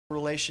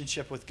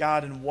relationship with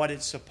God and what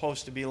it's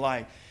supposed to be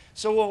like.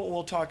 So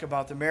we'll talk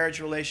about the marriage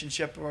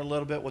relationship for a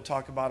little bit. We'll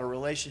talk about a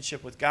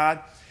relationship with God.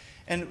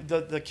 And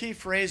the key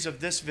phrase of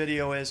this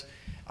video is,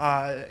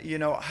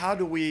 how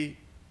do we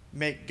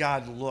make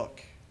God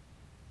look?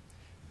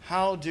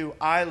 How do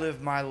I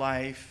live my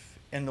life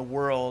in the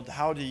world?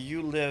 How do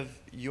you live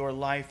your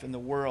life in the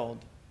world?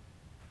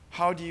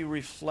 How do you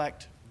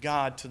reflect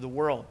God to the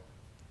world?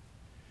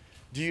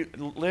 Do you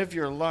live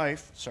your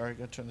life, sorry, I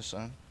got to turn this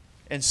on,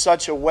 in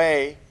such a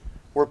way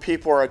where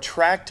people are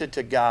attracted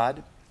to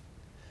God?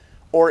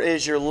 Or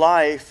is your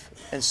life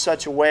in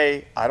such a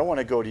way, I don't want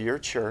to go to your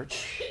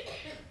church,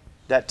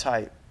 that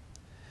type?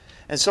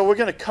 And so we're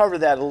going to cover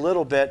that a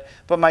little bit,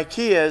 but my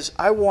key is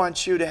I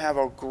want you to have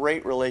a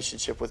great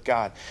relationship with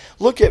God.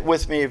 Look at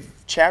with me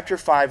chapter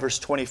 5, verse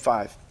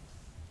 25.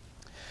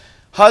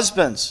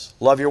 Husbands,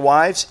 love your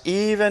wives,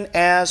 even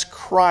as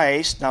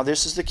Christ, now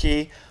this is the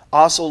key,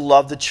 also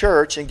loved the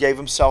church and gave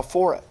himself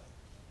for it.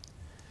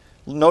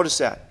 Notice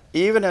that.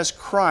 Even as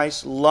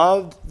Christ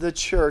loved the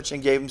church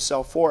and gave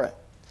himself for it,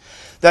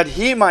 that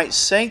he might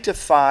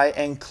sanctify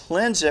and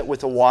cleanse it with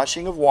the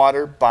washing of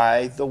water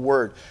by the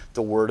Word.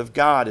 The Word of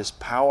God is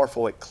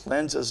powerful. It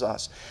cleanses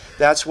us.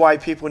 That's why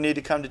people need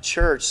to come to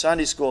church,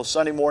 Sunday school,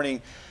 Sunday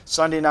morning,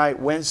 Sunday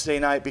night, Wednesday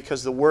night,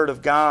 because the Word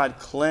of God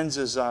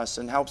cleanses us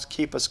and helps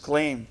keep us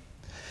clean.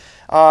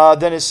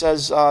 Then it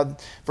says,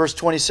 verse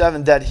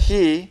 27, that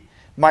he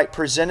might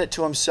present it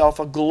to himself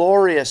a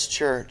glorious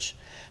church,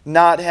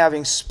 not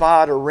having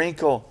spot or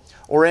wrinkle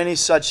or any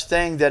such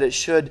thing, that it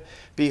should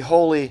be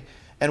holy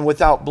and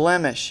without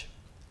blemish.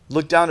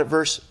 Look down at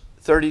verse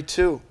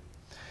 32.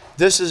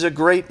 This is a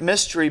great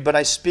mystery, but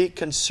I speak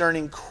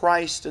concerning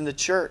Christ and the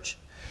church.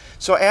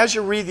 So as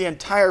you read the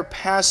entire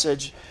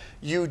passage,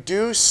 you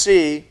do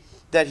see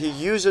that he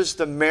uses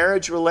the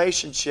marriage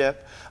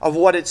relationship of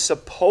what it's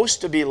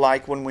supposed to be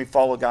like when we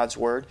follow God's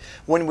Word,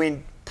 when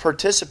we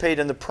participate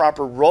in the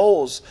proper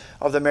roles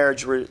of the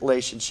marriage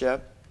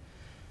relationship.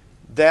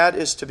 That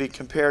is to be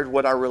compared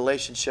what our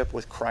relationship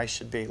with Christ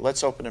should be.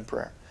 Let's open in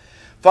prayer.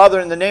 Father,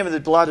 in the name of the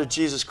blood of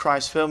Jesus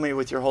Christ, fill me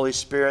with your Holy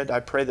Spirit. I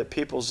pray that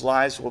people's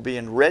lives will be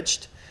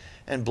enriched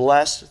and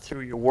blessed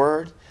through your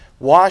Word.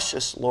 Wash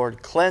us,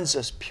 Lord. Cleanse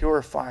us.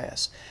 Purify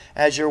us,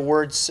 as your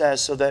Word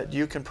says, so that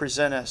you can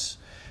present us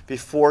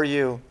before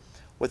you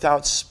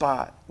without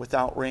spot,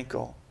 without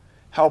wrinkle.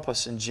 Help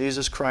us in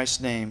Jesus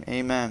Christ's name.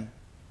 Amen.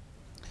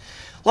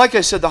 Like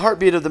I said, the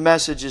heartbeat of the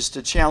message is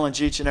to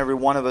challenge each and every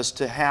one of us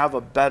to have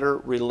a better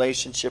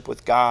relationship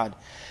with God.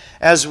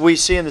 As we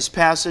see in this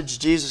passage,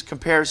 Jesus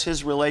compares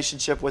his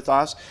relationship with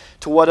us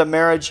to what a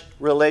marriage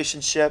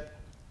relationship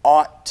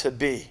ought to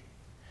be.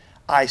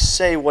 I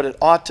say what it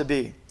ought to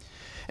be.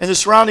 In the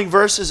surrounding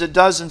verses, it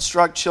does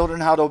instruct children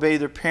how to obey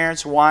their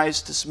parents,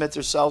 wives to submit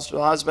themselves to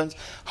husbands,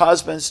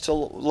 husbands to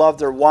love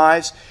their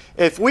wives.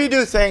 If we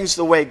do things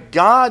the way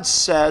God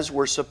says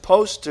we're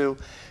supposed to,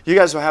 you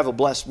guys will have a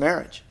blessed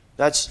marriage.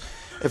 That's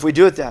if we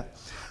do it that.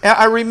 And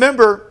I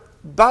remember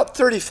about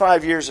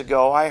 35 years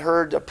ago, I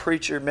heard a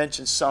preacher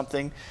mention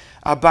something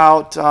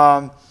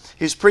about,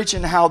 he's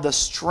preaching how the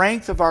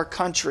strength of our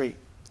country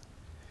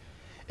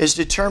is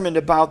determined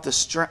about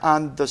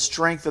on the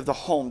strength of the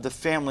home, the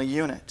family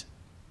unit.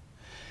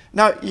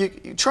 Now, you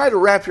try to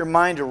wrap your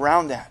mind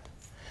around that.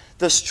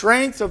 The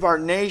strength of our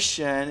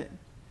nation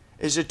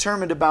is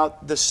determined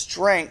about the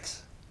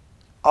strength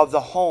of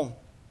the home.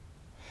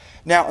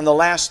 Now, in the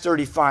last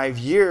 35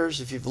 years,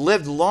 if you've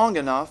lived long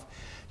enough,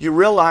 you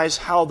realize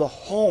how the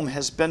home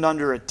has been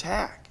under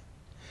attack.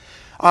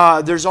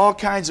 There's all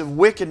kinds of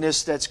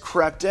wickedness that's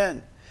crept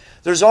in.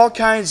 There's all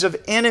kinds of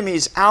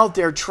enemies out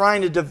there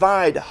trying to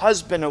divide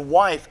husband and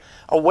wife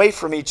away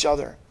from each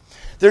other.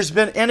 There's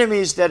been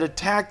enemies that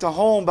attack the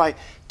home by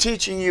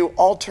teaching you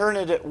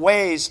alternative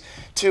ways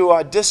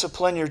to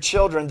discipline your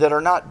children that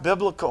are not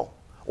biblical,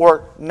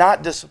 or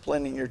not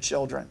disciplining your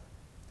children.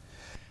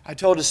 I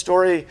told a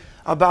story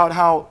about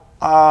how,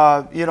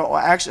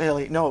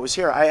 actually, no, it was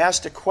here. I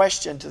asked a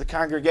question to the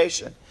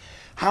congregation.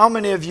 How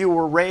many of you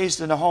were raised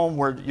in a home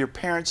where your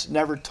parents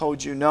never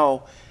told you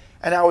no?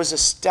 And I was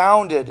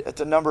astounded at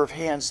the number of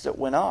hands that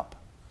went up.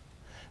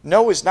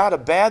 No is not a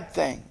bad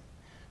thing.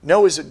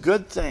 No is a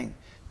good thing,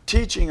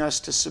 teaching us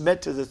to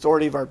submit to the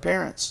authority of our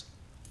parents.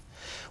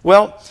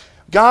 Well,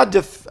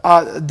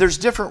 there's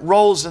different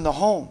roles in the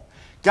home.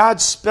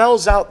 God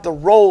spells out the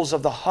roles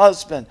of the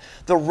husband,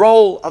 the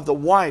role of the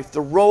wife,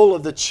 the role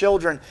of the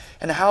children,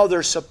 and how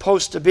they're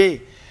supposed to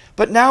be.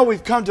 But now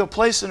we've come to a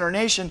place in our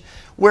nation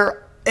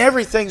where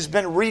everything's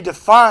been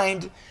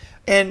redefined,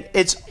 and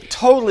it's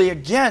totally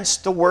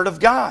against the Word of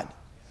God.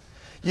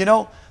 You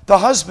know, the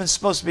husband's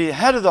supposed to be the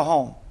head of the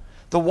home.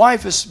 The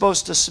wife is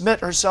supposed to submit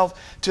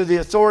herself to the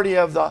authority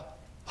of the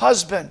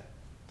husband.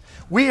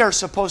 We are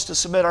supposed to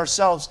submit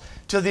ourselves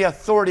to the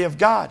authority of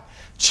God.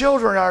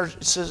 Children are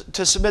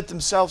to submit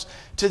themselves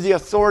to the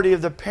authority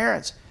of the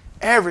parents.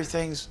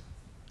 Everything's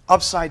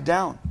upside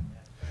down.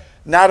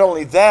 Not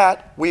only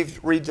that,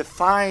 we've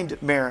redefined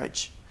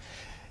marriage.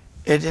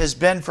 It has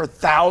been for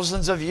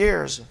thousands of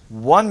years.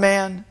 One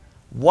man,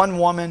 one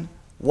woman,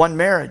 one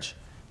marriage.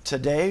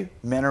 Today,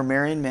 men are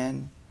marrying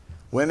men.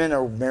 Women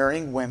are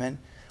marrying women,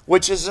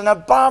 which is an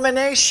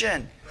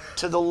abomination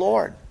to the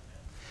Lord.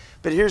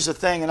 But here's the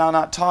thing, and I'll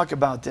not talk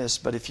about this,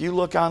 but if you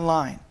look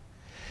online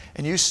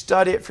and you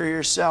study it for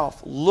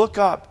yourself, look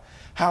up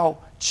how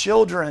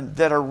children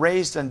that are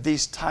raised in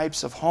these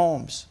types of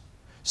homes,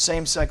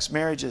 same-sex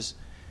marriages,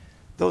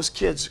 those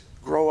kids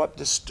grow up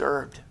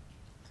disturbed.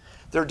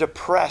 They're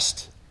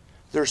depressed.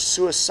 They're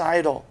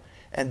suicidal.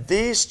 And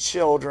these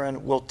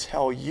children will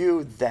tell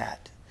you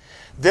that.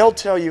 They'll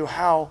tell you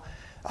how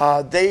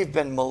they've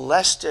been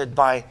molested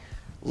by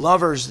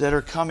lovers that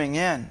are coming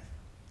in.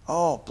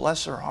 Oh,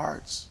 bless their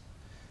hearts.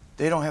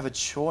 They don't have a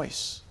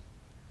choice.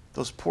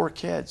 Those poor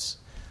kids.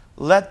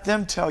 Let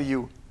them tell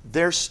you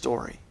their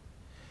story.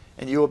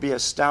 And you will be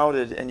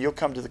astounded, and you'll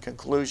come to the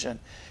conclusion,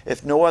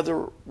 if no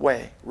other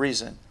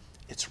reason,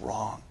 it's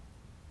wrong.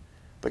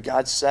 But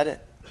God said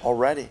it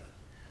already.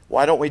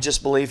 Why don't we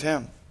just believe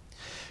Him?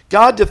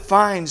 God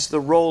defines the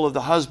role of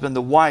the husband,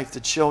 the wife, the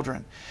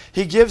children.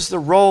 He gives the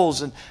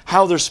roles and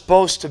how they're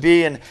supposed to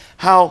be and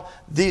how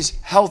these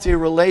healthy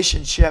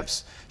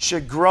relationships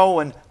should grow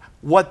and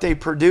what they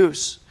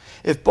produce.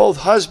 If both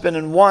husband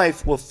and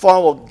wife will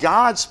follow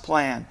God's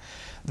plan,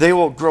 they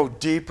will grow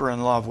deeper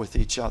in love with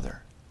each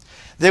other.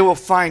 They will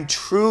find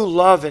true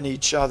love in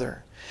each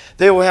other.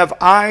 They will have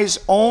eyes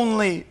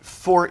only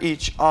for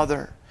each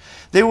other.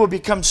 They will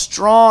become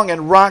strong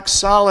and rock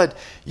solid,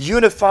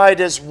 unified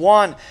as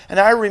one. And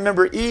I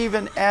remember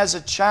even as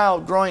a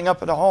child growing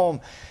up at a home,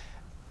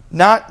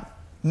 not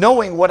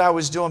knowing what I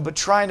was doing, but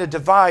trying to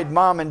divide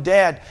mom and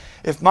dad.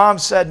 If mom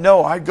said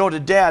no, I'd go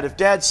to dad. If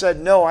dad said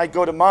no, I'd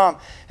go to mom.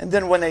 And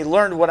then when they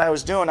learned what I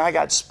was doing, I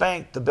got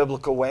spanked the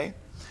biblical way.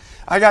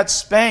 I got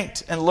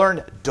spanked and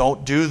learned,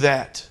 don't do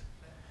that.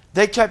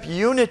 They kept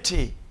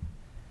unity.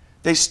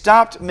 They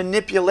stopped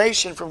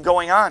manipulation from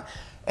going on.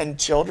 And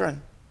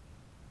children,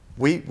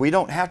 we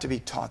don't have to be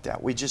taught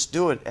that. We just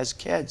do it as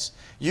kids.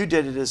 You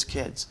did it as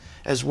kids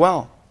as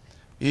well.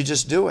 You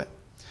just do it.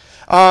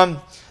 And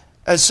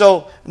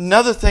so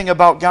another thing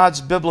about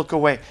God's biblical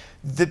way,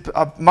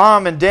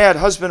 mom and dad,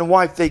 husband and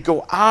wife, they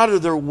go out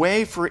of their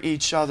way for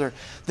each other.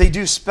 They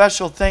do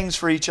special things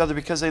for each other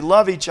because they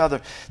love each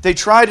other. They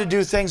try to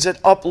do things that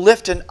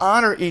uplift and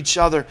honor each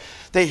other.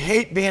 They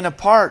hate being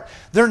apart.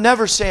 They're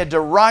never saying a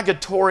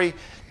derogatory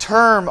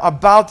term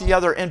about the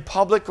other in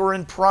public or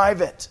in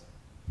private.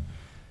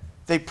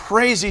 They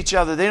praise each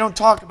other. They don't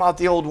talk about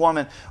the old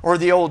woman or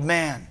the old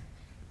man.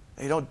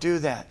 They don't do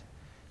that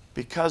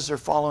because they're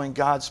following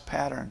God's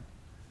pattern.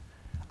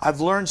 I've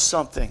learned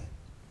something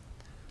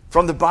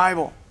from the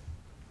Bible.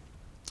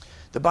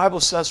 The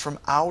Bible says from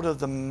out of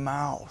the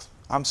mouth.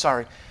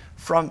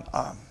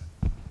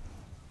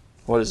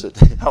 What is it?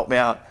 Help me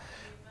out.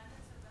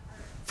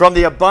 From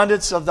the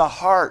abundance of the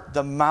heart,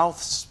 the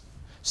mouth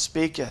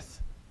speaketh.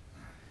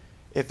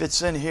 If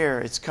it's in here,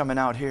 it's coming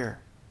out here.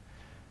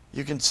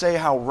 You can say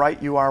how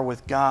right you are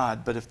with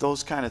God, but if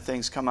those kind of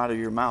things come out of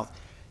your mouth,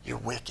 you're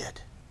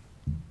wicked.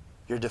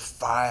 You're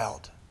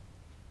defiled.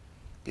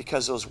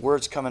 Because those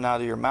words coming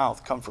out of your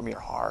mouth come from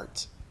your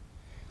heart.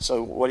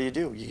 So what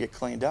do? You get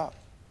cleaned up.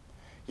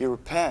 You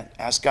repent.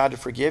 Ask God to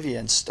forgive you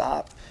and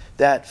stop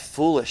that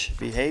foolish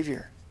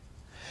behavior.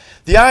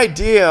 The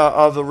idea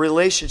of a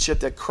relationship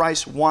that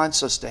Christ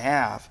wants us to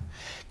have,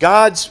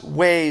 God's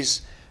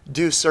ways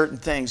do certain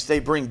things. They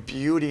bring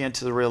beauty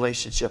into the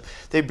relationship.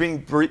 They bring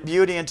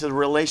beauty into the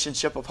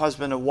relationship of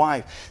husband and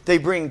wife. They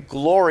bring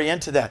glory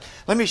into that.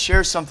 Let me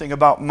share something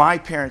about my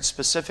parents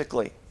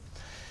specifically.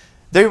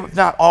 They've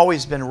not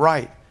always been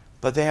right,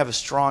 but they have a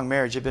strong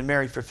marriage. They've been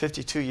married for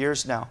 52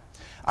 years now.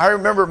 I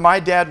remember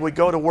my dad would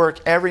go to work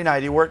every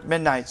night. He worked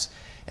midnights.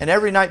 And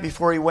every night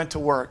before he went to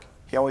work,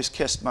 he always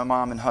kissed my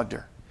mom and hugged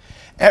her.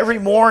 Every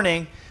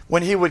morning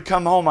when he would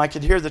come home, I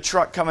could hear the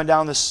truck coming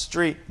down the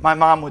street. My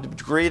mom would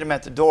greet him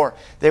at the door.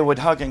 They would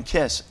hug and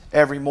kiss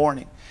every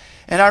morning.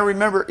 And I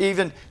remember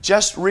even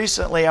just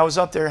recently, I was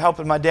up there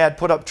helping my dad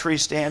put up tree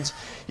stands,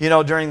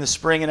 during the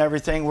spring and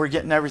everything. We're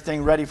getting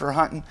everything ready for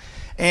hunting.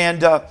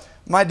 And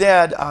my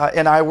dad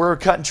and I were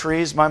cutting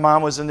trees. My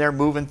mom was in there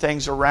moving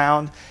things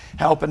around,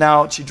 helping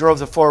out. She drove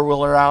the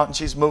four-wheeler out and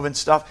she's moving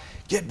stuff.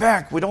 Get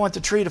back. We don't want the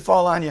tree to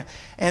fall on you.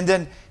 And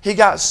then he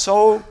got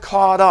so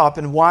caught up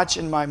in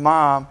watching my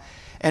mom,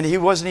 and he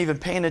wasn't even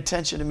paying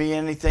attention to me,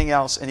 anything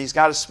else. And he's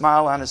got a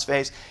smile on his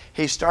face.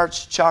 He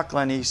starts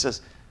chuckling. He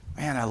says,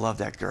 man, I love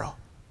that girl.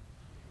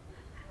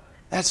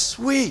 That's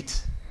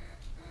sweet.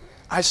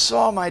 I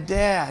saw my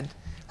dad,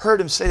 heard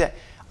him say that,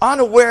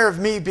 unaware of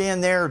me being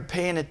there and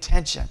paying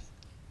attention.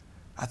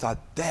 I thought,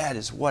 that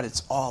is what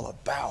it's all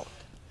about.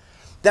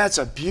 That's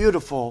a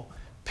beautiful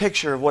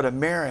picture of what a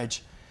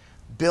marriage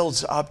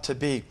builds up to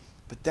be.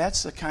 But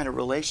that's the kind of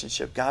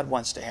relationship God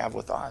wants to have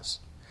with us,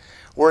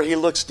 where He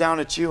looks down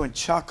at you and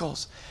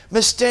chuckles.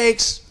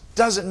 Mistakes,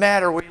 doesn't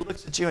matter, where He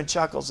looks at you and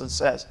chuckles and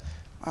says,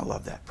 I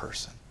love that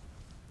person.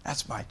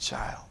 That's my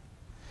child.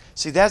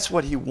 See, that's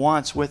what He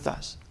wants with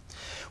us.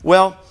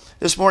 Well,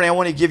 this morning I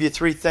want to give you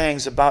 3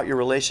 things about your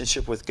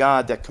relationship with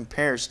God that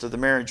compares to the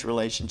marriage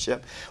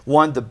relationship.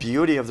 1, the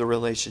beauty of the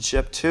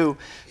relationship. 2,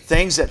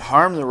 things that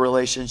harm the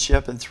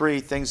relationship, and 3,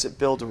 things that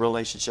build the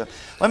relationship.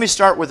 Let me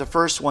start with the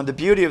first one, the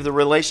beauty of the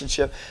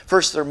relationship.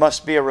 First, there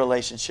must be a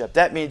relationship.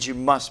 That means you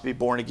must be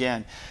born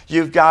again.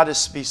 You've got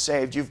to be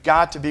saved. You've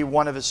got to be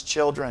one of His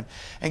children.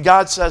 And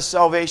God says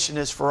salvation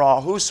is for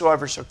all.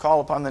 Whosoever shall call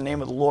upon the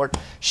name of the Lord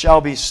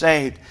shall be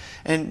saved.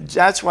 And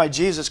that's why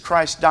Jesus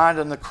Christ died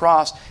on the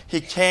cross.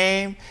 He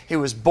came, He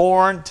was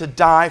born to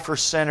die for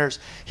sinners.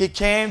 He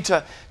came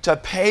to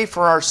pay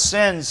for our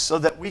sins so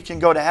that we can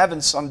go to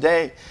heaven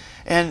someday.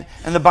 And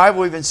the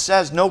Bible even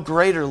says, no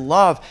greater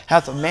love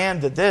hath a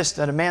man than this,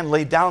 that a man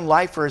lay down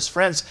life for his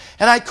friends.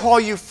 And I call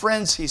you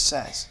friends, He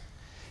says.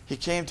 He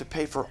came to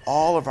pay for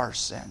all of our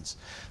sins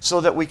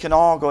so that we can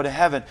all go to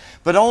heaven.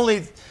 But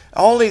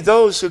only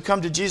those who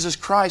come to Jesus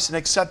Christ and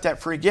accept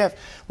that free gift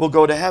will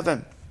go to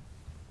heaven.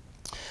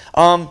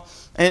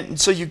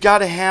 And so you've got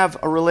to have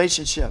a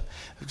relationship.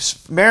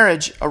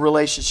 Marriage, a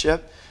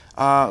relationship.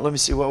 Let me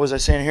see, what was I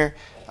saying here?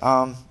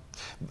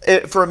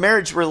 For a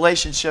marriage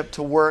relationship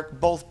to work,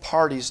 both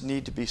parties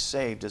need to be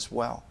saved as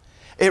well.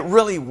 It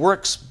really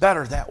works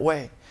better that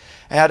way.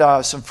 I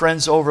had some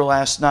friends over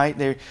last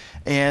night,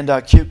 and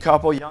a cute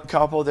couple, young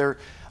couple.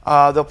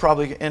 They'll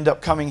probably end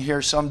up coming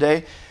here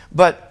someday.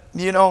 But,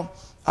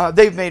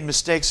 they've made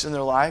mistakes in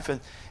their life.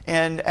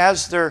 And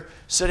as they're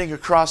sitting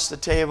across the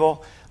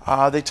table,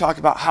 they talk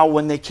about how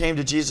when they came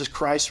to Jesus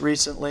Christ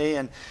recently,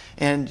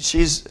 and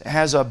she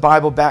has a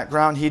Bible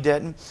background, he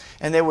didn't,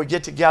 and they would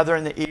get together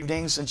in the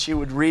evenings, and she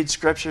would read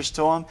scriptures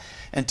to them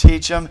and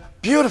teach them.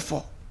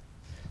 Beautiful.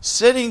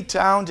 Sitting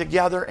down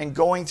together and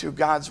going through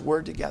God's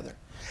Word together.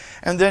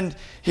 And then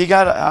he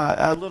got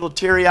a little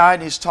teary-eyed,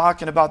 and he's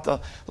talking about the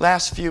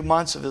last few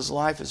months of his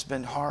life has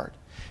been hard.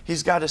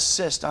 He's got a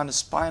cyst on his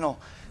spinal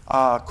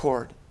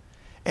cord.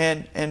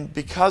 And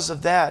because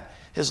of that,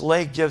 his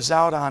leg gives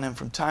out on him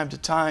from time to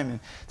time. And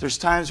there's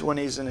times when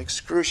he's in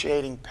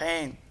excruciating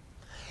pain.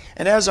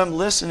 And as I'm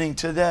listening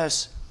to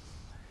this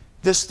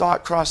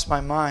thought crossed my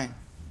mind.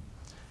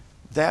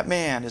 That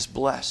man is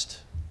blessed.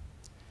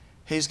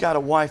 He's got a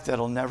wife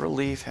that'll never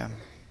leave him.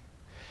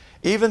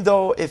 Even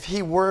though if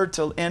he were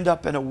to end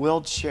up in a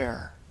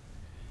wheelchair,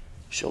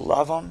 she'll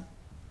love him.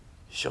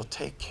 She'll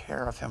take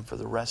care of him for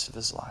the rest of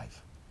his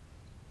life.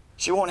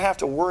 She won't have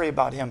to worry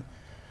about he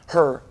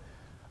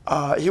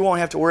won't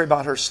have to worry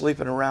about her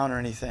sleeping around or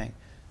anything.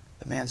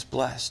 The man's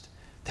blessed.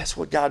 That's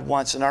what God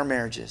wants in our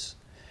marriages.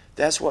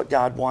 That's what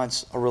God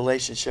wants a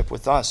relationship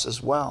with us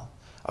as well.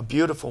 A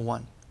beautiful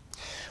one.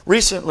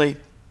 Recently,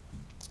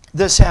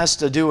 this has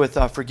to do with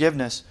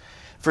forgiveness.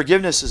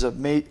 Forgiveness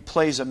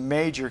plays a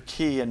major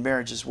key in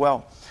marriage as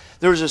well.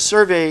 There was a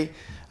survey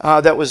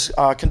that was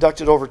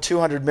conducted over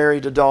 200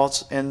 married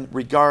adults in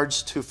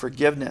regards to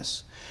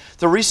forgiveness.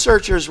 The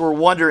researchers were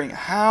wondering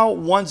how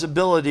one's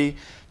ability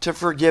to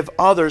forgive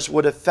others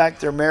would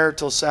affect their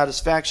marital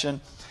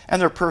satisfaction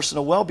and their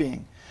personal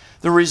well-being.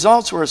 The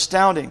results were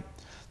astounding.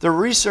 The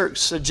research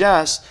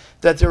suggests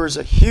that there is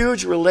a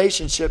huge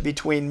relationship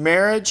between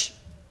marriage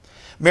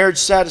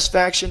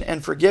satisfaction,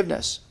 and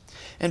forgiveness.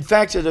 In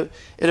fact, it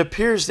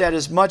appears that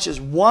as much as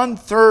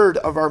 1/3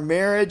 of our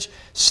marriage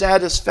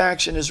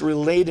satisfaction is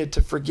related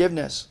to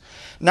forgiveness.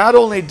 Not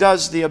only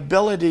does the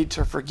ability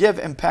to forgive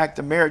impact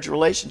the marriage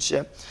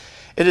relationship,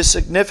 it is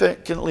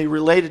significantly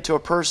related to a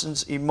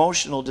person's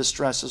emotional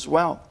distress as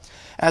well.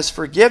 As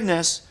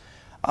forgiveness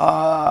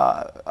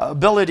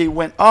ability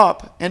went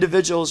up,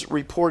 individuals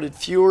reported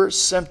fewer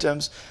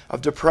symptoms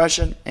of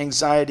depression,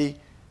 anxiety,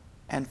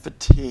 and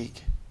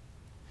fatigue.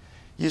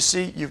 You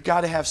see, you've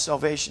got to have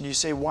salvation. You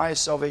say, why is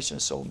salvation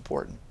so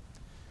important?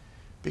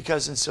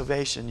 Because in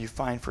salvation you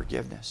find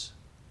forgiveness.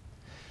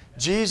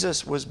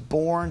 Jesus was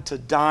born to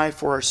die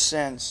for our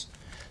sins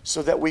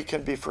so that we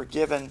can be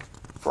forgiven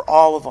for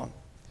all of them.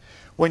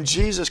 When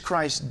Jesus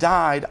Christ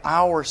died,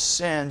 our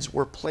sins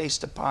were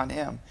placed upon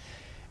Him.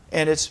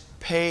 And it's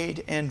paid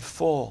in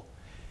full.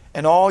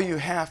 And all you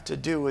have to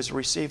do is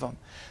receive them.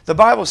 The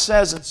Bible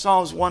says in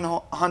Psalms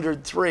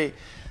 103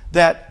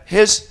 that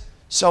His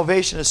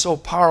salvation is so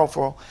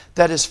powerful,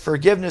 that His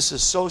forgiveness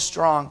is so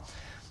strong,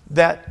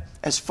 that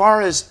as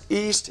far as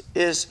east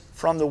is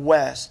from the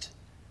west,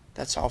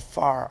 that's how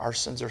far our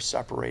sins are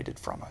separated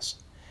from us.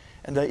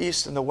 And the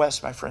east and the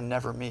west, my friend,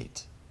 never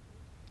meet.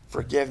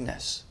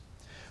 Forgiveness.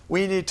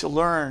 We need to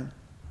learn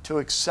to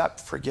accept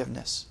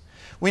forgiveness.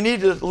 We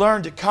need to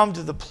learn to come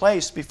to the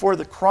place before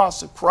the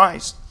cross of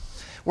Christ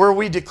where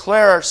we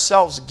declare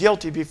ourselves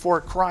guilty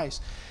before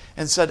Christ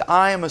and said,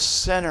 I am a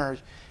sinner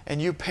and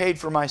you paid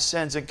for my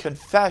sins, and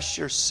confess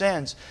your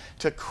sins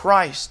to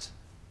Christ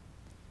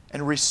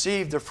and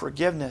receive the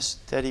forgiveness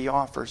that He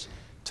offers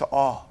to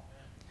all.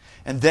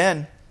 And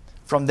then,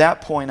 from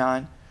that point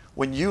on,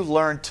 when you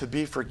learn to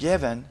be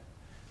forgiven,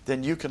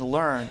 then you can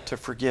learn to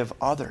forgive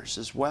others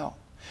as well.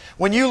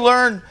 When you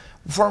learn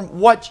from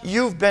what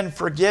you've been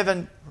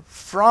forgiven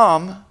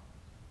from,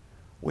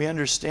 we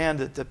understand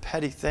that the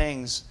petty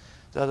things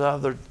that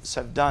others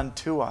have done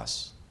to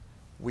us,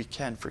 we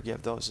can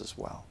forgive those as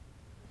well.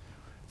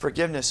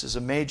 Forgiveness is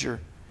a major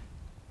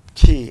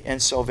key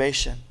in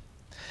salvation.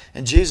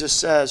 And Jesus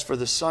says, for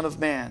the Son of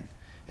Man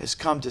has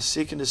come to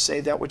seek and to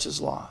save that which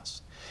is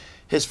lost.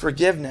 His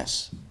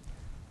forgiveness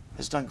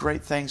has done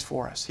great things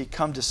for us. He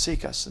come to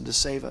seek us and to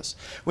save us.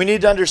 We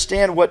need to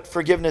understand what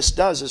forgiveness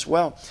does as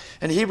well.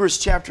 In Hebrews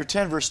chapter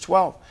 10, verse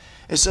 12,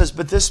 it says,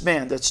 "But this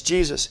man," that's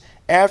Jesus,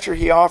 "after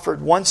he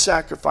offered one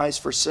sacrifice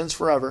for sins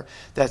forever,"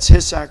 that's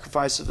his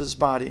sacrifice of his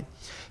body,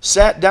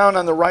 "sat down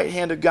on the right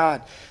hand of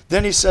God."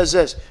 Then he says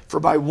this, "For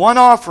by one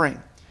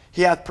offering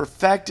he hath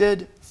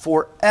perfected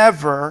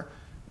forever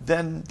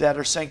them that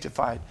are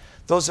sanctified."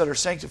 Those that are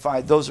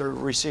sanctified, those that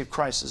receive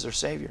Christ as their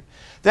Savior.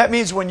 That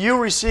means when you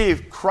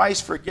receive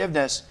Christ's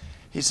forgiveness,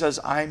 he says,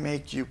 "I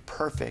make you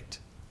perfect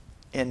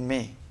in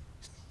me."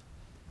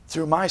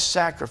 Through my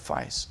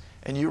sacrifice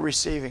and you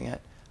receiving it,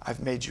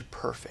 I've made you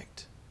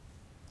perfect.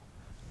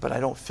 But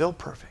I don't feel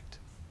perfect.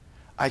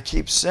 I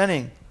keep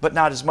sinning, but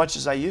not as much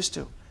as I used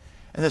to.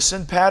 In the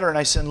sin pattern,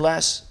 I sin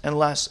less and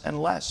less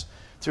and less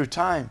through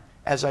time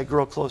as I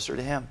grow closer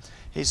to Him.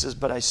 He says,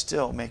 "But I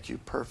still make you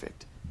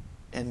perfect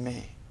in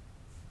me."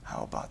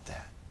 How about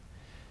that?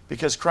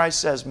 Because Christ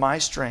says, "My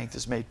strength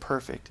is made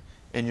perfect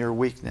in your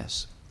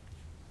weakness."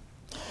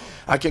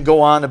 I can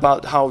go on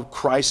about how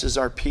Christ is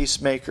our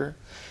peacemaker.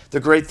 The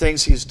great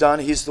things He's done.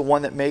 He's the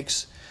one that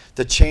makes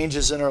the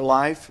changes in our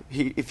life.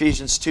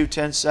 Ephesians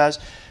 2:10 says,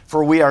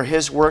 "For we are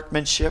His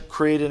workmanship,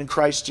 created in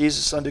Christ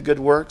Jesus unto good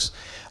works,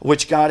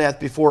 which God hath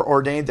before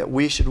ordained that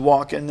we should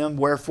walk in them.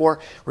 Wherefore,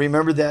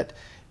 remember that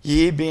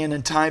ye, being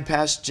in time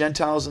past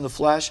Gentiles in the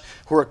flesh,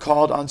 who are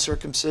called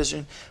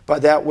uncircumcision by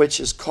that which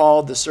is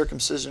called the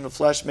circumcision of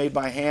flesh made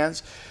by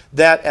hands,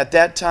 that at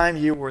that time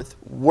you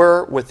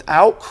were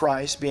without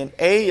Christ, being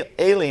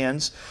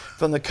aliens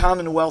from the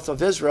commonwealth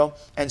of Israel,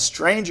 and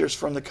strangers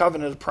from the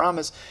covenant of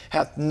promise,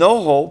 hath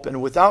no hope,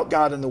 and without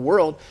God in the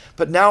world.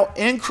 But now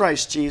in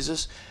Christ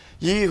Jesus,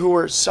 ye who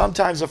were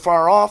sometimes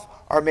afar off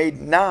are made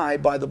nigh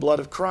by the blood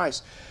of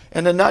Christ."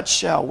 In a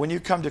nutshell, when you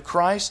come to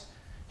Christ,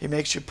 He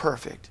makes you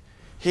perfect.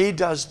 He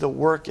does the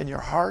work in your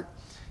heart.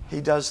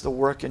 He does the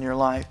work in your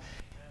life.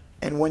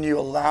 And when you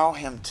allow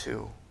Him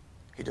to,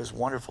 He does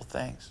wonderful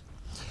things.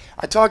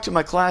 I talked to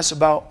my class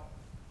about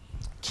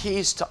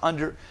keys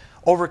to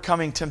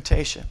overcoming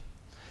temptation.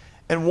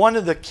 And one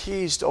of the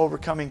keys to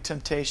overcoming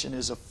temptation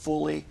is a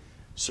fully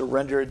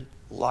surrendered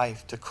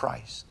life to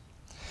Christ.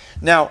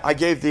 Now, I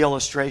gave the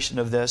illustration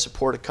of this. I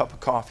poured a cup of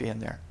coffee in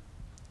there.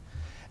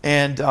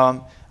 And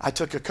I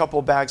took a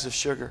couple bags of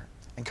sugar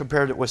and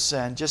compared it with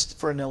sin, just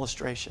for an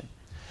illustration.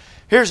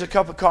 Here's a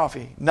cup of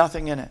coffee,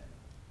 nothing in it.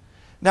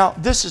 Now,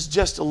 this is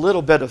just a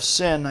little bit of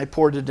sin. I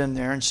poured it in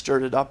there and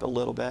stirred it up a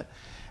little bit.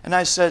 And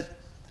I said,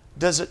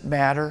 does it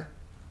matter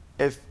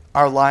if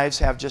our lives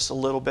have just a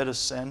little bit of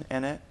sin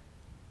in it?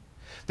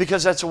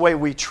 Because that's the way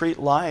we treat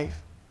life.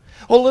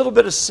 Well, a little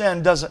bit of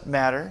sin doesn't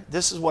matter.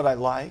 This is what I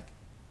like.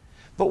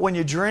 But when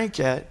you drink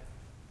it,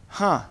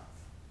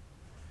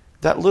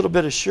 that little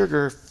bit of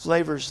sugar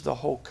flavors the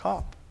whole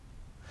cup.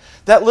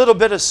 That little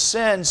bit of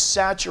sin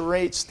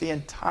saturates the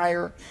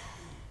entire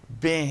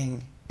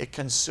being. It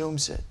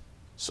consumes it.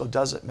 So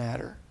does it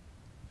matter?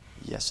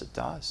 Yes, it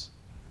does.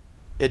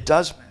 It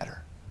does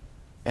matter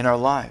in our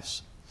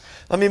lives.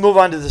 Let me move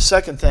on to the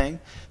second thing.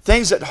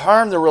 Things that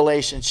harm the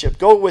relationship.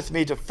 Go with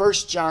me to 1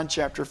 John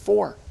chapter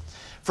 4.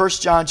 1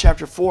 John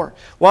chapter 4.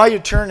 While you're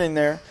turning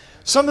there,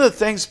 some of the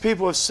things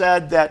people have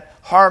said that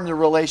harm the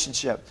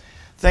relationship.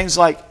 Things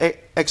like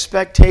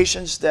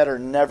expectations that are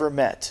never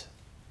met.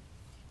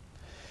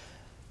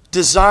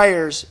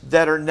 Desires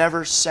that are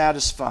never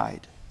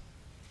satisfied.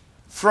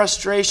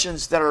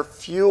 Frustrations that are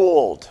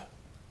fueled.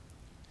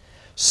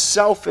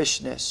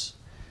 Selfishness.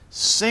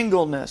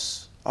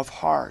 Singleness of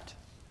heart.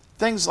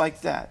 Things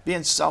like that.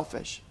 Being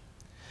selfish.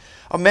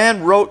 A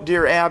man wrote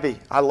Dear Abby.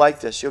 I like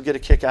this. You'll get a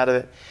kick out of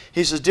it.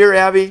 He says, "Dear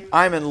Abby,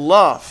 I'm in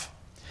love.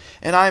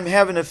 And I'm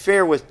having an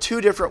affair with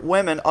 2 different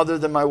women other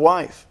than my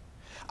wife.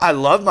 I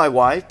love my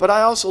wife, but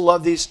I also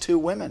love these 2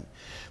 women.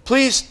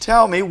 Please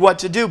tell me what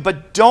to do,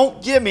 but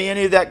don't give me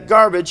any of that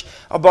garbage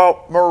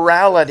about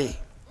morality."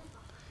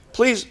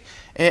 Please,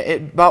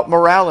 about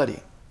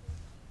morality.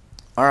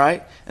 All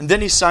right? And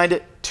then he signed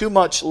it, "Too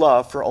much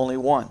love for only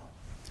one."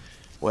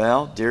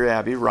 Well, Dear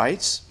Abby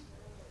writes,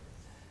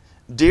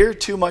 "Dear,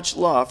 too much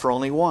love for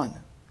only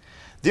one.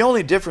 The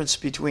only difference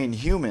between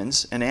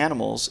humans and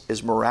animals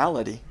is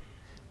morality.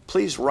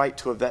 Please write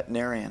to a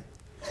veterinarian."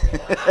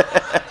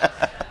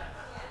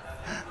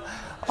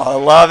 I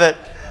love it.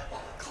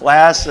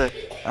 Classic.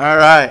 All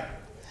right.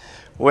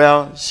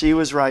 Well, she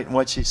was right in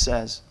what she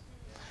says.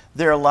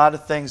 There are a lot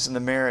of things in the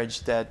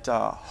marriage that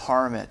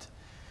harm it.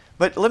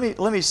 But let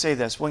me say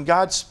this. When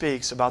God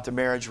speaks about the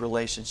marriage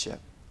relationship,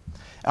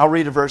 I'll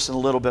read a verse in a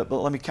little bit, but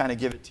let me kind of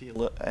give it to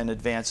you in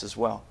advance as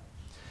well.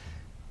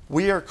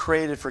 We are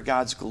created for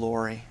God's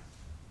glory.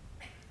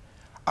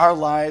 Our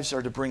lives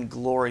are to bring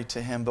glory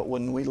to Him, but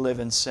when we live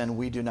in sin,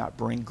 we do not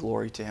bring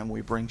glory to Him.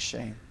 We bring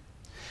shame.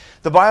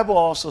 The Bible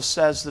also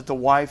says that the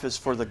wife is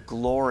for the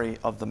glory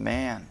of the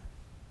man.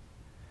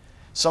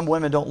 Some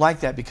women don't like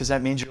that because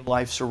that means your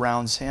life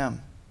surrounds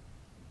him.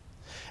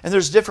 And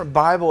there's different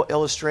Bible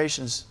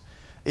illustrations,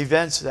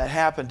 events that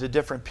happen to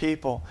different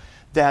people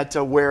that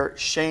where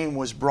shame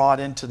was brought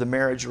into the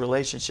marriage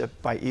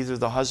relationship by either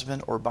the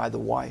husband or by the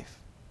wife.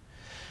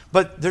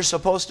 But there's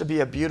supposed to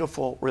be a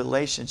beautiful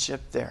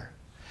relationship there.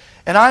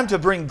 And I'm to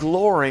bring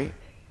glory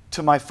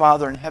to my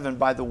Father in heaven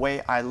by the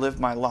way I live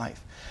my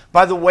life,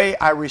 by the way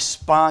I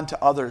respond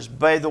to others,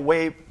 by the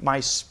way my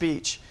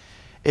speech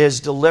is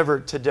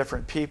delivered to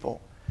different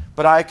people.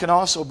 But I can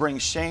also bring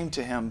shame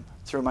to Him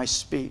through my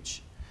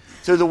speech,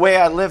 through the way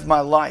I live my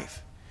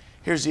life.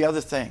 Here's the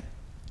other thing.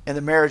 In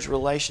the marriage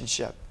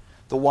relationship,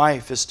 the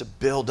wife is to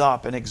build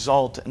up and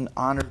exalt and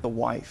honor the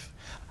wife.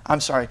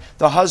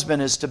 The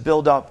husband is to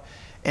build up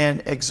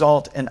and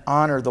exalt and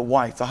honor the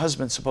wife. The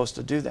husband's supposed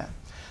to do that.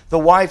 The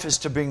wife is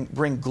to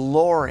bring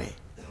glory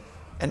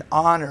and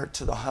honor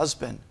to the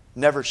husband,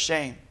 never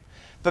shame.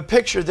 But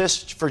picture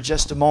this for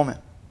just a moment.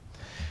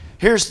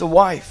 Here's the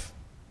wife,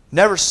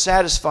 never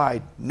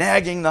satisfied,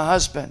 nagging the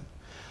husband.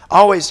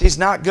 Always, he's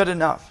not good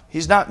enough.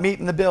 He's not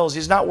meeting the bills.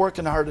 He's not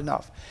working hard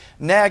enough.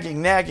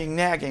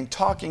 Nagging,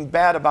 talking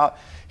bad about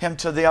him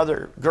to the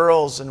other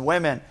girls and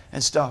women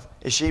and stuff.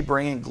 Is she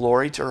bringing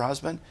glory to her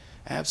husband?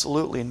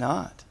 Absolutely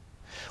not.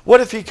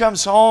 What if he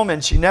comes home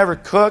and she never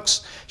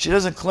cooks, she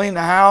doesn't clean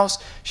the house,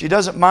 she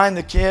doesn't mind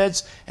the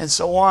kids, and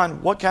so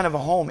on? What kind of a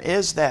home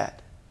is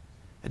that?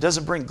 It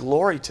doesn't bring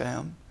glory to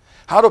him.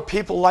 How do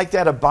people like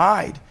that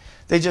abide?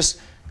 They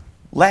just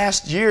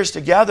last years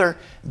together,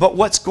 but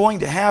what's going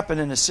to happen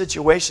in a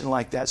situation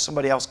like that?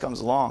 Somebody else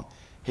comes along,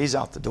 he's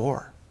out the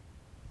door.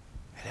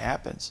 It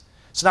happens.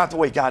 It's not the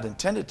way God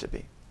intended it to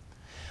be.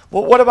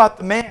 Well, what about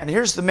the man?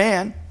 Here's the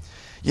man.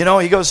 You know,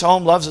 he goes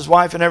home, loves his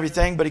wife and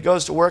everything, but he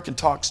goes to work and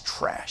talks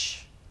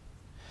trash.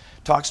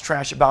 Talks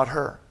trash about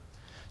her.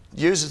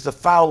 Uses the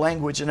foul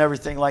language and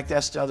everything like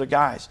that to other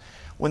guys.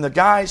 When the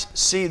guys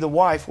see the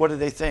wife, what do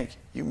they think?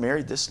 You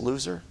married this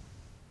loser?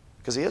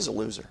 Because he is a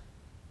loser.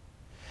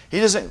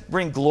 He doesn't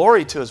bring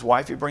glory to his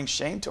wife, he brings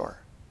shame to her.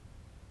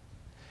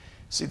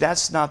 See,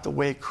 that's not the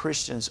way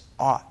Christians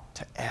ought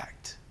to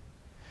act.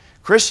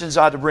 Christians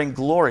ought to bring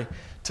glory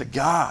to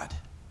God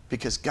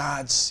because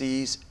God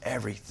sees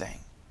everything.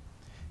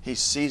 He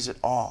sees it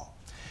all.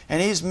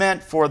 And He's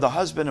meant for the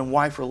husband and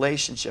wife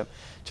relationship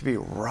to be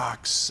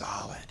rock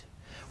solid,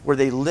 where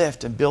they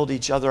lift and build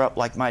each other up,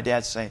 like my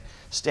dad's saying,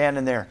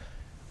 standing there,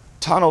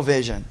 tunnel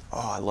vision.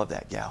 Oh, I love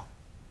that gal.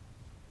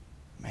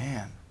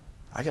 Man,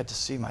 I got to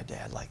see my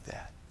dad like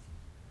that.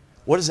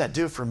 What does that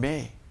do for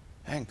me?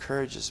 That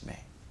encourages me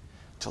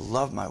to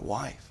love my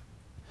wife.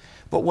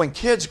 But when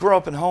kids grow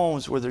up in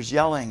homes where there's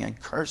yelling and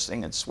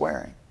cursing and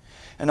swearing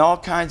and all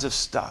kinds of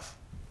stuff,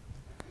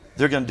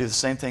 they're going to do the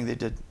same thing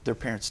their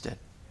parents did.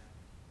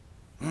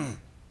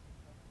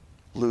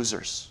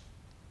 Losers.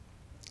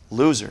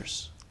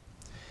 Losers.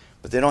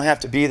 But they don't have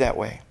to be that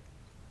way.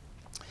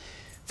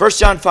 1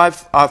 John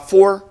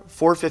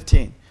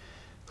 4:15.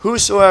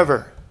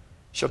 Whosoever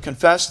shall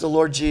confess the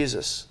Lord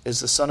Jesus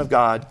is the Son of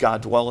God,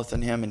 God dwelleth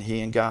in him, and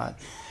he in God.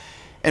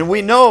 And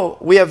we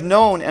have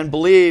known and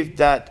believed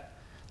that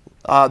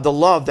the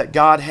love that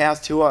God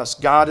hath to us.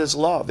 God is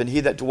love, and he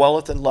that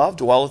dwelleth in love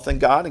dwelleth in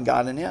God, and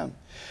God in him.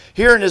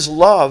 Herein is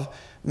love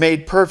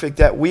made perfect,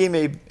 that we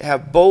may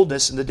have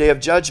boldness in the day of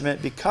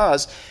judgment,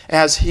 because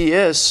as he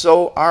is,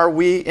 so are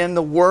we in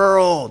the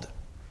world.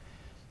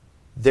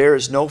 There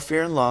is no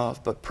fear in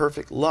love, but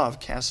perfect love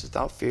casteth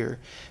out fear,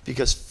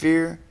 because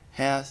fear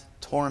hath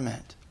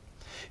torment.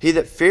 He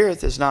that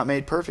feareth is not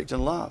made perfect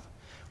in love.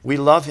 We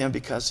love him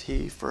because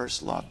he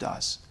first loved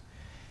us.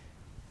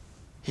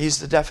 He's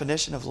the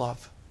definition of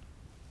love.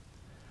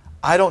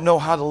 I don't know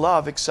how to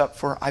love except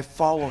for I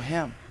follow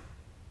him.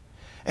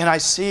 And I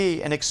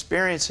see and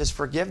experience his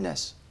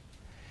forgiveness.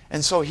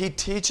 And so he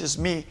teaches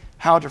me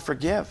how to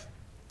forgive.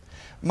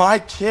 My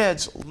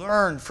kids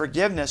learn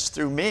forgiveness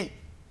through me.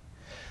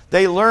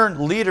 They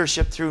learn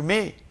leadership through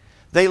me.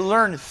 They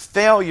learn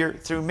failure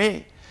through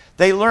me.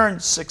 They learn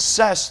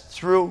success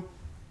through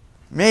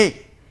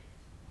me.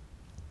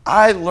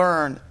 I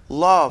learn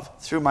love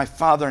through my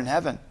Father in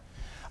heaven.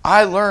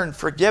 I learn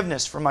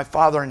forgiveness from my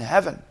Father in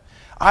heaven.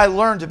 I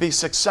learn to be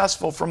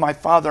successful from my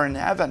Father in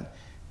heaven.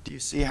 Do you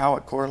see how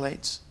it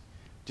correlates?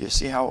 Do you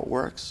see how it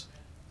works?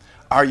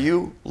 Are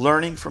you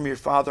learning from your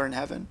Father in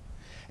heaven?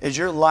 Is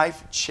your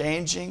life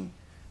changing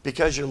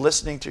because you're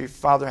listening to your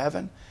Father in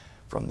heaven?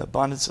 From the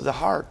abundance of the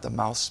heart, the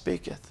mouth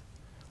speaketh.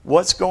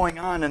 What's going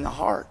on in the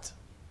heart?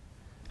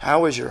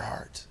 How is your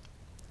heart?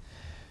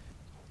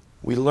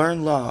 We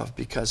learn love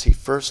because he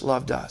first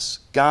loved us.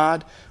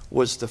 God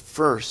was the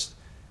first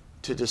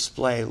to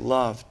display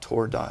love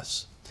toward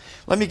us.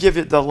 Let me give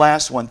you the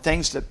last one,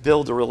 things that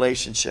build a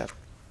relationship.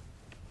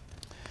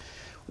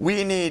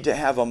 We need to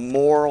have a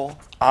moral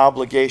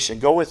obligation.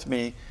 Go with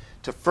me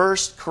to 1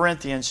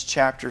 Corinthians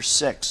chapter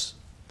 6.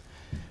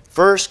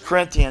 1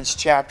 Corinthians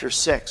chapter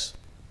 6.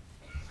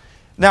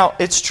 Now,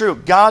 it's true.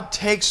 God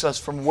takes us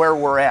from where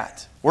we're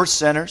at. We're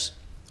sinners.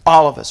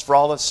 All of us. For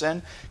all have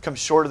sinned, come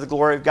short of the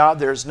glory of God.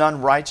 There is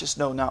none righteous,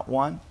 no, not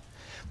one.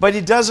 But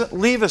he doesn't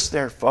leave us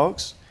there,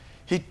 folks.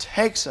 He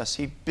takes us.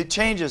 He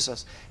changes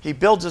us. He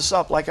builds us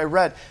up, like I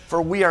read.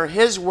 For we are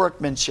his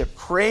workmanship,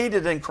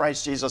 created in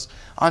Christ Jesus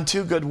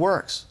unto good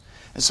works.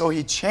 And so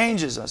he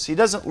changes us. He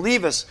doesn't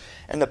leave us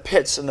in the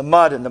pits and the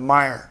mud and the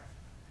mire.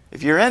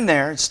 If you're in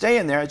there and stay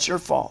in there, it's your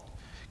fault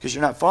because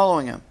you're not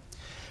following him.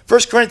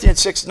 1 Corinthians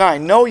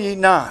 6:9, know ye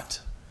not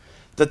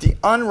that the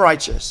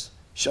unrighteous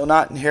shall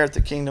not inherit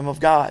the kingdom of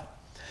God?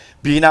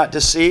 Be not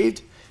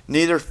deceived,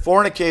 neither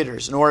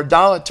fornicators, nor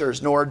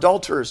idolaters, nor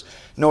adulterers,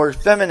 nor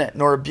effeminate,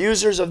 nor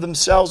abusers of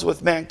themselves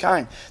with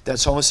mankind.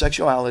 That's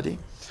homosexuality.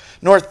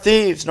 Nor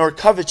thieves, nor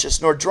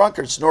covetous, nor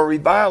drunkards, nor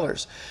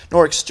revilers,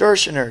 nor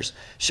extortioners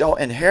shall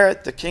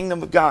inherit the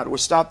kingdom of God. We'll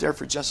stop there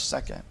for just a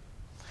second.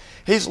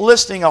 He's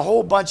listing a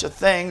whole bunch of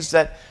things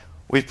that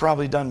we've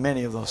probably done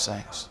many of those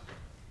things.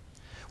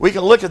 We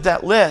can look at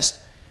that list.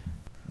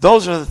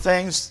 Those are the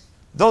things,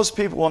 those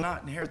people will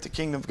not inherit the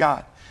kingdom of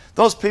God.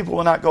 Those people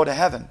will not go to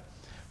heaven.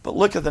 But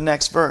look at the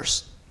next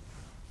verse.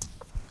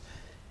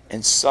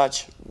 And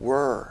such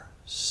were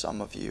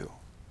some of you.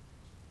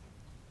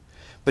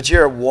 But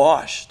you're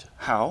washed.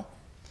 How?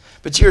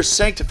 But you're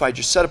sanctified.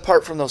 You're set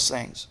apart from those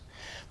things.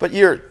 But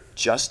you're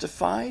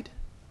justified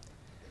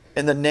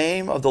in the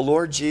name of the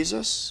Lord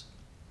Jesus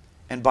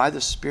and by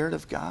the Spirit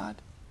of God.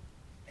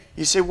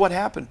 You say, what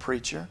happened,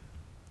 preacher?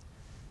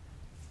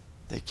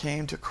 They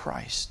came to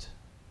Christ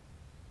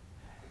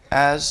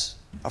as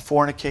a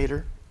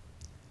fornicator,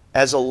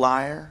 as a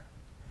liar,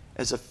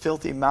 as a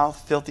filthy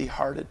mouth, filthy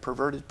hearted,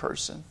 perverted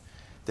person.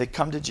 They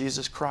come to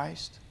Jesus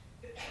Christ.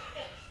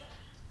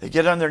 They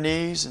get on their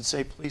knees and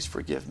say, please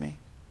forgive me.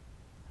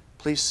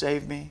 Please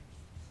save me.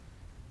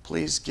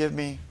 Please give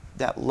me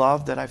that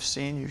love that I've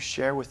seen you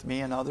share with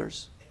me and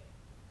others.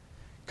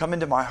 Come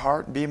into my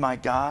heart and be my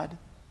God.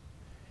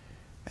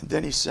 And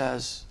then he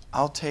says,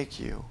 I'll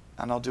take you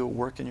and I'll do a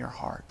work in your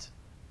heart.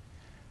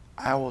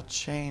 I will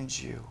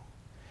change you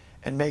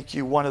and make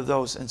you one of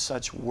those, and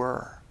such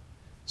were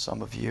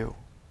some of you.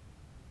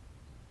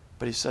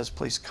 But he says,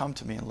 please come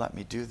to me and let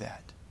me do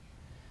that.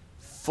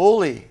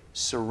 Fully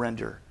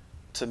surrender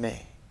to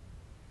me.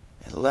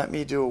 And let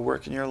me do a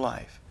work in your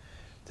life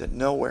that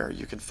nowhere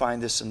you can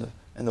find this in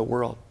the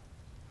world.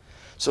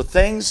 So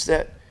things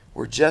that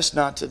were just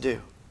not to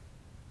do.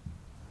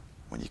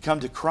 When you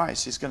come to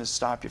Christ, he's going to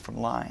stop you from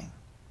lying.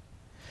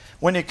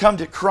 When you come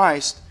to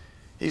Christ,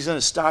 he's going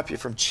to stop you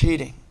from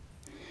cheating.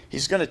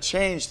 He's going to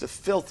change the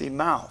filthy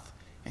mouth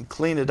and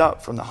clean it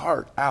up from the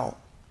heart out.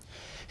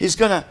 He's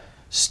going to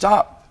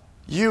stop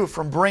you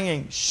from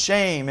bringing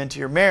shame into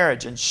your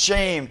marriage and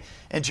shame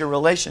into your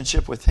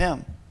relationship with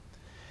him.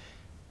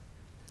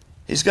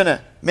 He's going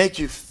to make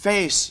you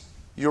face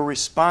your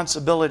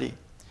responsibility.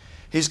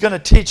 He's going to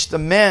teach the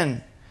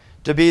men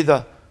to be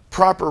the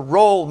proper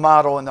role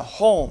model in the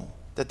home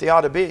that they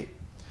ought to be.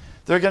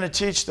 They're going to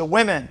teach the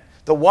women,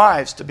 the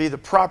wives, to be the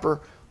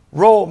proper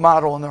role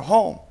model in their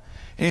home.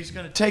 And he's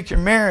going to take your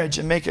marriage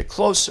and make it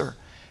closer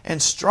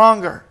and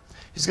stronger.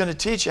 He's going to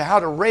teach you how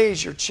to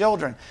raise your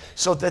children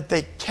so that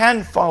they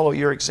can follow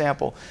your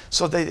example,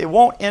 so that they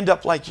won't end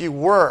up like you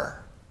were,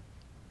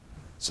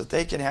 so that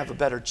they can have a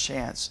better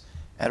chance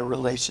at a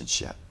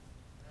relationship.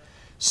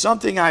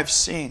 Something I've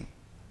seen.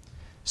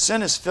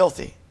 Sin is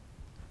filthy.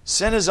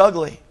 Sin is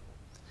ugly.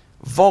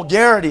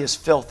 Vulgarity is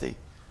filthy.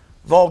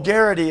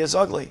 Vulgarity is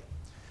ugly.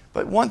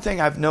 But one thing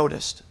I've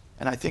noticed,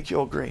 and I think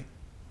you'll agree,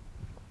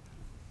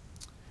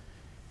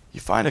 you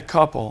find a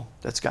couple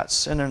that's got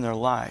sin in their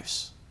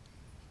lives,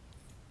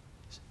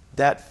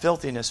 that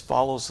filthiness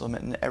follows them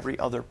in every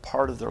other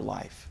part of their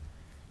life.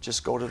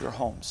 Just go to their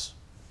homes.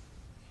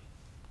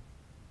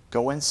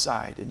 Go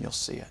inside and you'll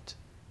see it.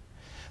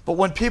 But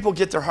when people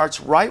get their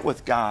hearts right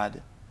with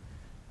God,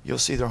 you'll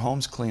see their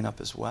homes clean up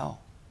as well.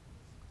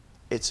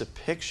 It's a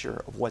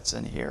picture of what's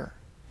in here.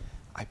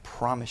 I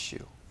promise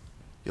you,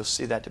 you'll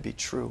see that to be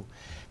true.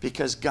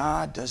 Because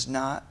God does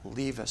not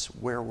leave us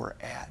where we're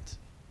at.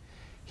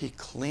 He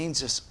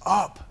cleans us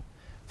up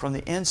from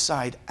the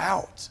inside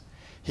out.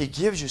 He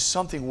gives you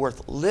something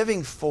worth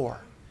living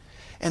for.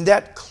 And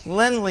that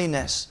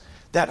cleanliness,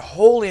 that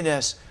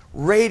holiness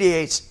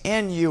radiates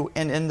in you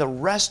and in the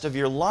rest of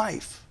your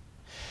life.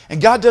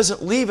 And God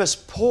doesn't leave us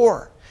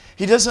poor.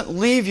 He doesn't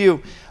leave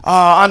you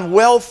on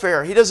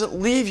welfare. He doesn't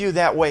leave you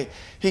that way.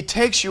 He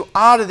takes you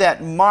out of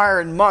that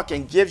mire and muck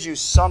and gives you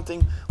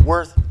something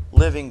worth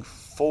living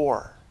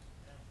for.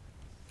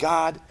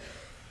 God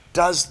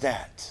does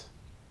that.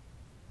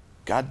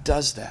 God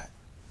does that.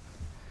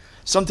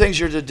 Some things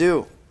you're to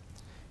do.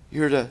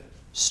 You're to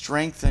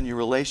strengthen your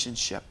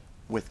relationship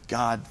with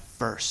God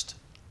first.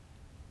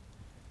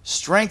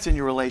 Strengthen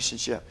your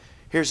relationship.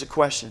 Here's a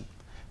question.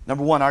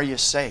 Number one, are you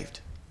saved?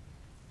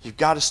 You've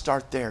got to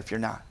start there if you're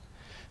not.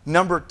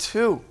 Number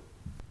two,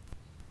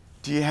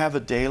 do you have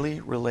a daily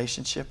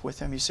relationship with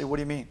Him? You say, what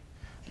do you mean?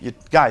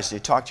 Guys, do you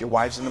talk to your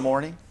wives in the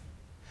morning?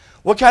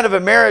 What kind of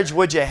a marriage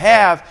would you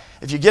have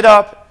if you get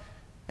up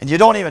and you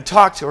don't even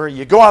talk to her,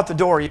 you go out the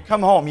door, you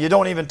come home, you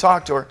don't even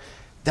talk to her?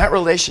 That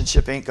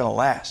relationship ain't going to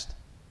last.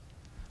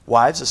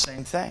 Wives, the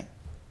same thing.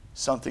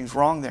 Something's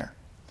wrong there.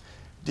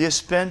 Do you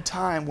spend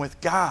time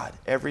with God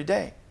every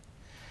day?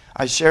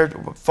 I shared,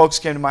 folks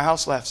came to my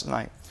house last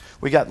night.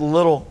 We got a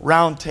little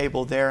round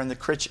table there in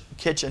the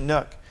kitchen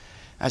nook.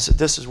 I said,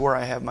 this is where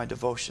I have my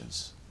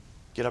devotions.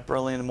 Get up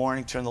early in the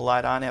morning, turn the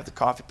light on, have the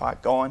coffee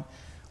pot going,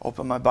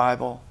 open my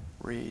Bible,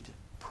 read,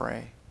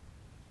 pray.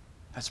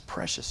 That's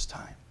precious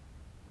time.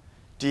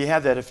 Do you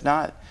have that? If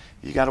not,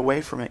 you got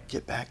away from it.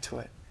 Get back to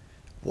it.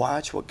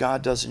 Watch what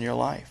God does in your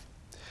life.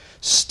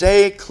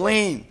 Stay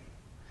clean.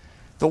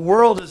 The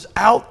world is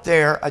out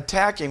there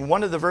attacking.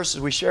 One of the verses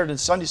we shared in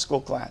Sunday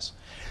school class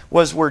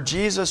was where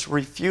Jesus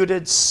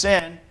refuted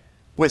sin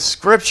with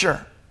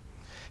Scripture.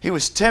 He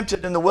was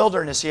tempted in the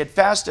wilderness. He had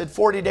fasted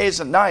 40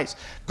 days and nights,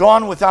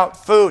 gone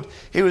without food.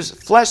 He was,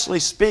 fleshly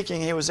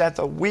speaking, he was at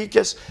the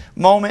weakest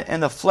moment in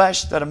the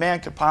flesh that a man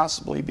could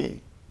possibly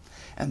be.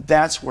 And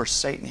that's where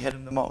Satan hit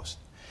him the most.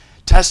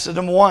 Tested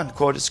him 1,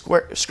 quoted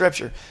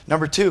Scripture.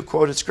 Number 2,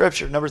 quoted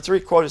Scripture. Number 3,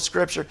 quoted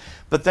Scripture.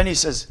 But then he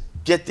says,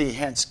 get thee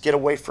hence, get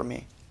away from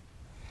me.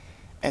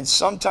 And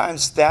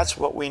sometimes that's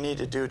what we need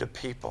to do to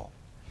people.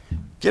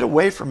 Get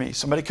away from me.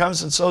 Somebody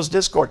comes and sows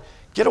discord.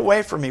 Get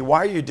away from me. Why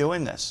are you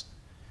doing this?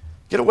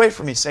 Get away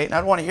from me, Satan. I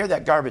don't want to hear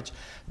that garbage.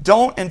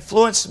 Don't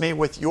influence me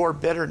with your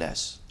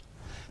bitterness.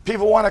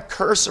 People want to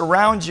curse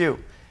around you.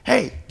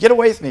 Hey, get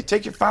away with me.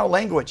 Take your foul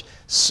language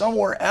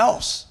somewhere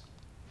else.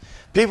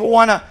 People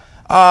want to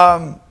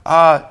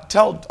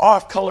tell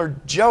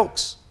off-colored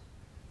jokes.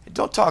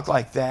 Don't talk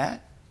like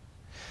that.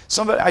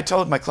 I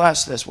told my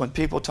class this. When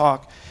people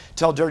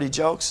tell dirty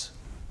jokes,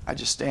 I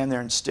just stand there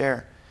and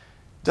stare.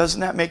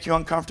 Doesn't that make you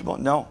uncomfortable?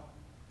 No.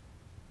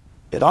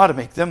 It ought to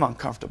make them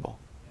uncomfortable.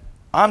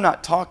 I'm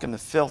not talking the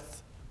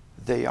filth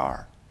they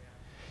are.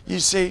 You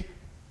see,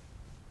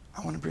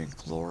 I want to bring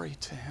glory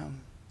to him.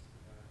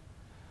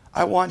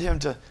 I want him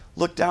to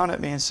look down at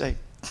me and say,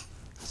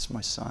 that's my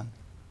son.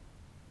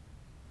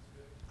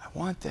 I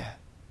want that.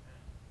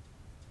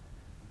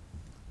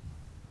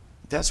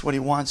 That's what he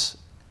wants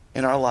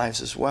in our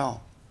lives as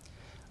well.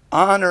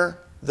 Honor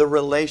the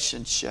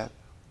relationship.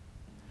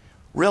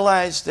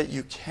 Realize that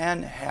you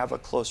can have a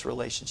close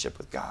relationship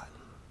with God.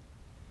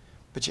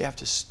 But you have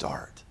to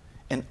start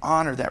and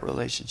honor that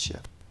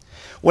relationship.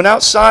 When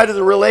outside of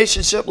the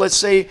relationship, let's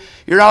say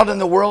you're out in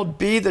the world,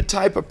 be the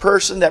type of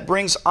person that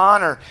brings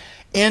honor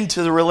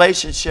into the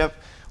relationship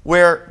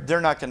where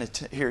they're not going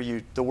to hear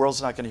you, the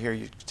world's not going to hear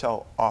you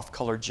tell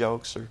off-color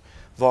jokes or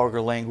vulgar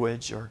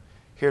language or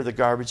hear the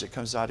garbage that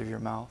comes out of your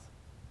mouth.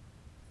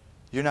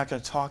 You're not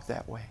going to talk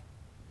that way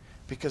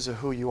because of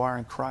who you are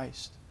in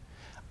Christ.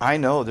 I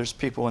know there's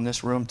people in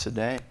this room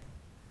today,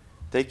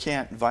 they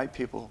can't invite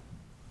people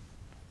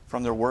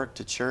from their work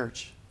to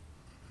church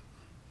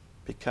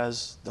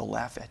because they'll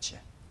laugh at you.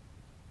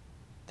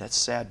 That's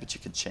sad, but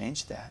you can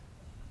change that.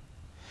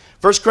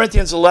 1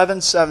 Corinthians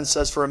 11:7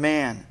 says, for a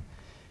man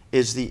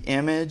is the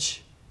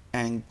image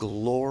and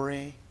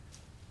glory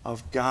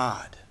of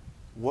God.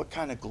 What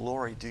kind of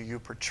glory do you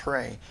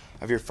portray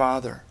of your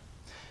Father?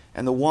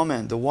 And the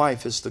woman, the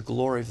wife, is the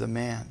glory of the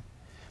man.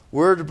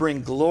 We're to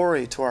bring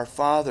glory to our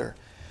Father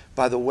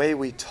by the way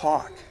we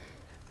talk,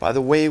 by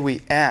the way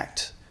we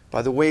act,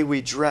 by the way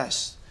we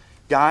dress.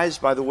 Guys,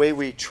 by the way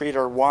we treat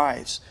our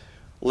wives.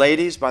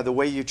 Ladies, by the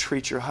way you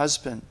treat your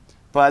husband.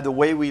 By the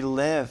way we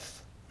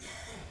live.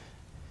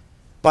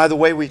 By the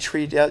way we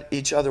treat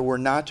each other. We're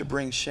not to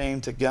bring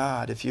shame to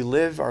God. If you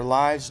live our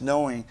lives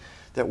knowing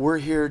that we're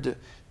here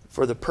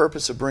for the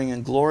purpose of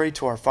bringing glory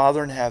to our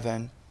Father in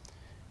heaven,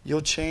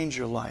 you'll change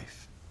your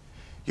life.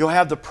 You'll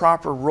have the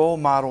proper role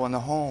model in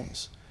the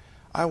homes.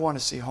 I want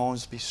to see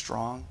homes be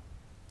strong.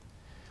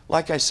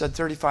 Like I said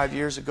 35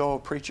 years ago, a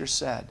preacher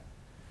said,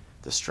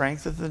 the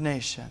strength of the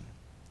nation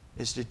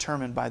is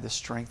determined by the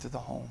strength of the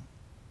home.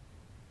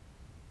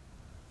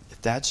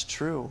 If that's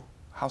true,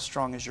 how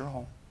strong is your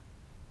home?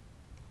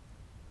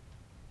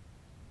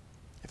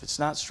 If it's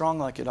not strong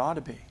like it ought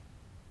to be,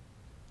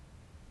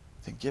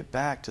 then get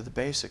back to the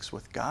basics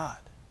with God.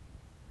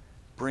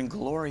 Bring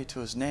glory to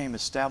his name.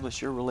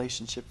 Establish your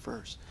relationship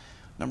first.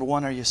 Number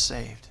 1, are you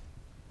saved?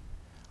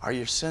 Are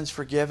your sins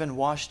forgiven,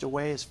 washed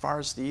away as far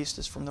as the east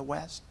is from the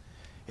west?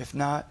 If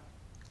not,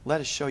 let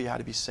us show you how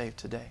to be saved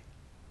today.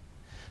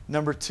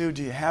 Number 2,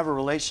 do you have a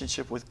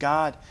relationship with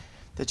God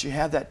that you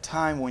have that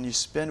time when you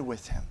spend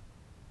with him?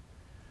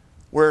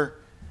 Where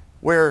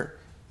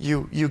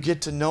you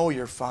get to know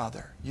your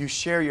Father. You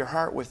share your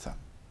heart with him.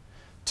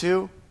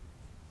 2,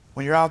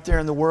 when you're out there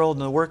in the world,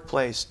 in the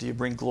workplace, do you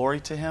bring glory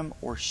to him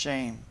or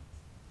shame?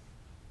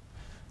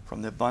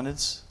 From the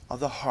abundance of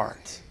the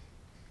heart,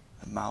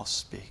 the mouth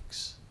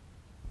speaks.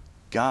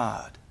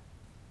 God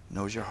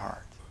knows your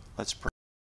heart. Let's pray.